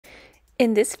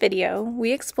In this video,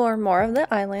 we explore more of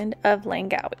the island of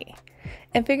Langkawi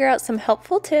and figure out some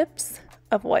helpful tips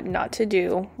of what not to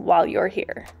do while you're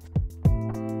here.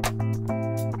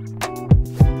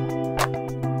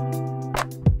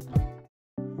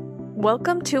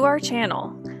 Welcome to our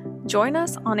channel. Join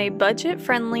us on a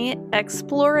budget-friendly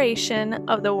exploration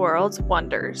of the world's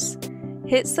wonders.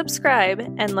 Hit subscribe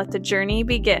and let the journey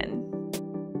begin.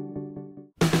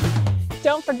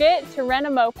 Don't forget to rent a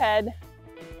moped.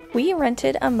 We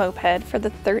rented a moped for the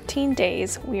 13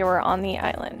 days we were on the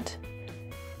island.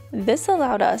 This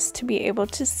allowed us to be able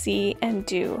to see and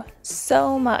do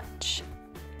so much.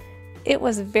 It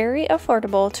was very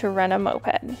affordable to rent a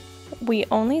moped. We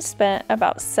only spent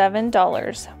about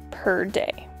 $7 per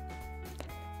day.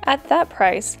 At that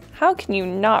price, how can you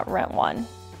not rent one?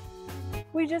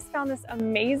 We just found this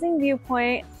amazing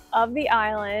viewpoint of the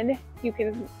island. You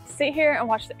can sit here and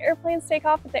watch the airplanes take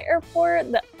off at the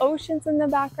airport, the oceans in the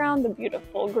background, the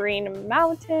beautiful green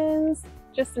mountains.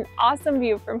 Just an awesome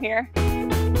view from here.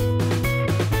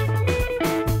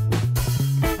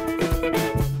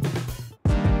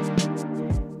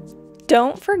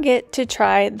 Don't forget to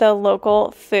try the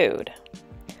local food.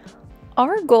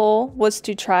 Our goal was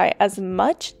to try as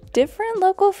much different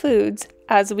local foods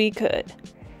as we could,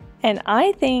 and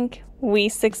I think we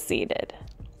succeeded.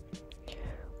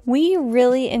 We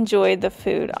really enjoyed the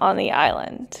food on the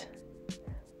island.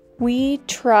 We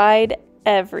tried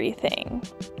everything.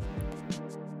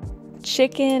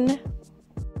 Chicken,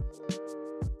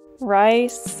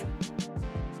 rice,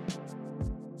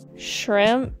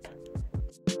 shrimp,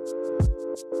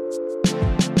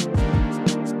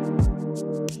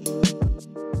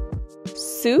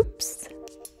 soups,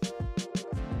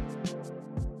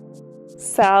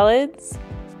 salads,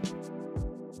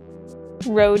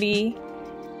 roti,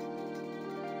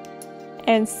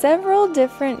 and several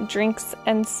different drinks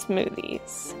and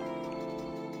smoothies.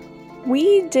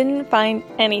 We didn't find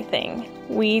anything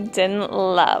we didn't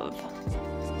love.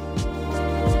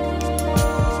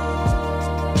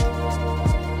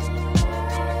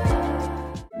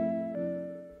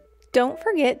 Don't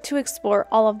forget to explore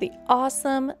all of the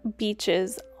awesome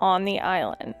beaches on the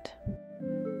island.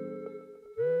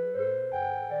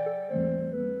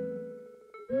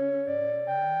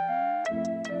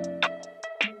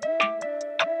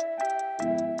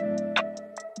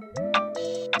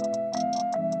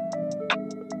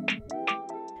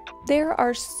 There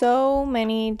are so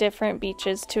many different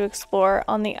beaches to explore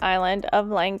on the island of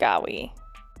Langkawi.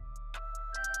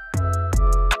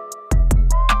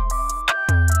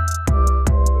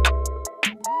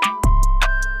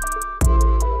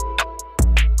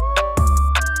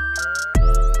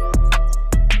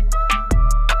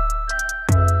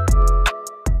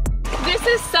 This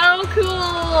is so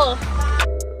cool!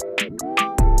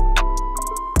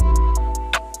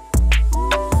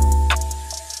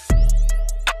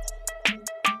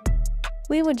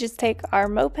 We would just take our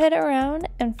moped around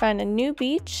and find a new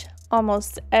beach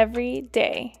almost every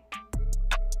day.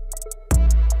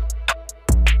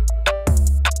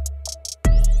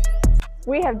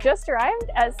 We have just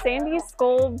arrived at Sandy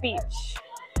Skull Beach.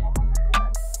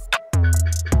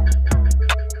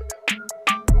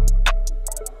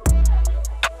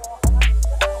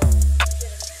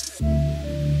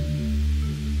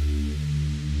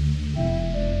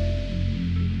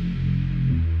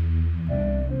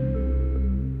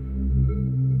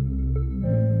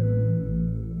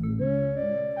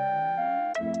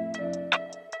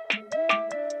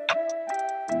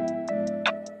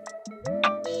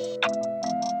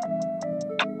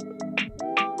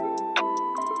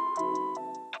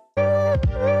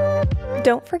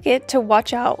 Don't forget to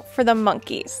watch out for the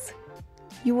monkeys.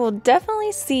 You will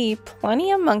definitely see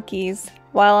plenty of monkeys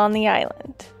while on the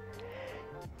island.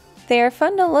 They are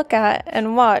fun to look at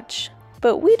and watch,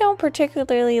 but we don't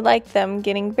particularly like them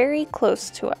getting very close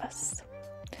to us.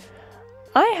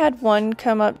 I had one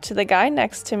come up to the guy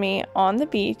next to me on the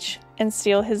beach and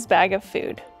steal his bag of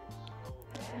food.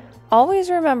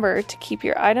 Always remember to keep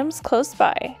your items close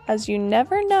by, as you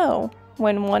never know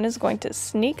when one is going to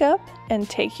sneak up and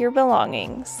take your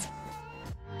belongings.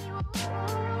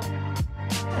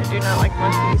 I do not like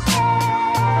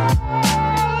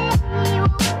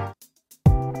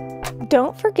monkeys.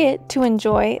 Don't forget to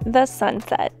enjoy the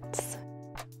sunsets.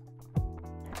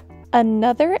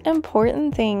 Another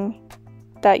important thing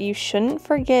that you shouldn't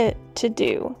forget to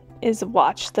do is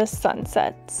watch the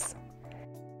sunsets.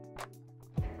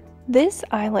 This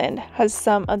island has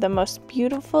some of the most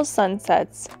beautiful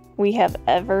sunsets we have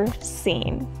ever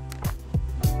seen.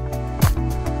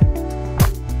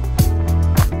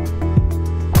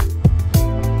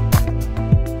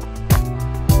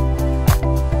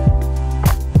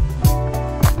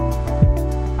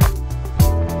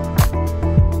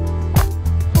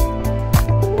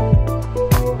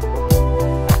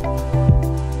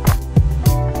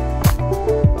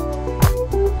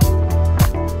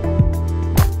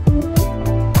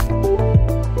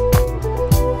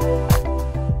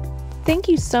 Thank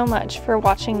you so much for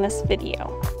watching this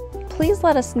video. Please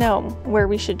let us know where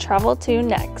we should travel to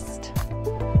next.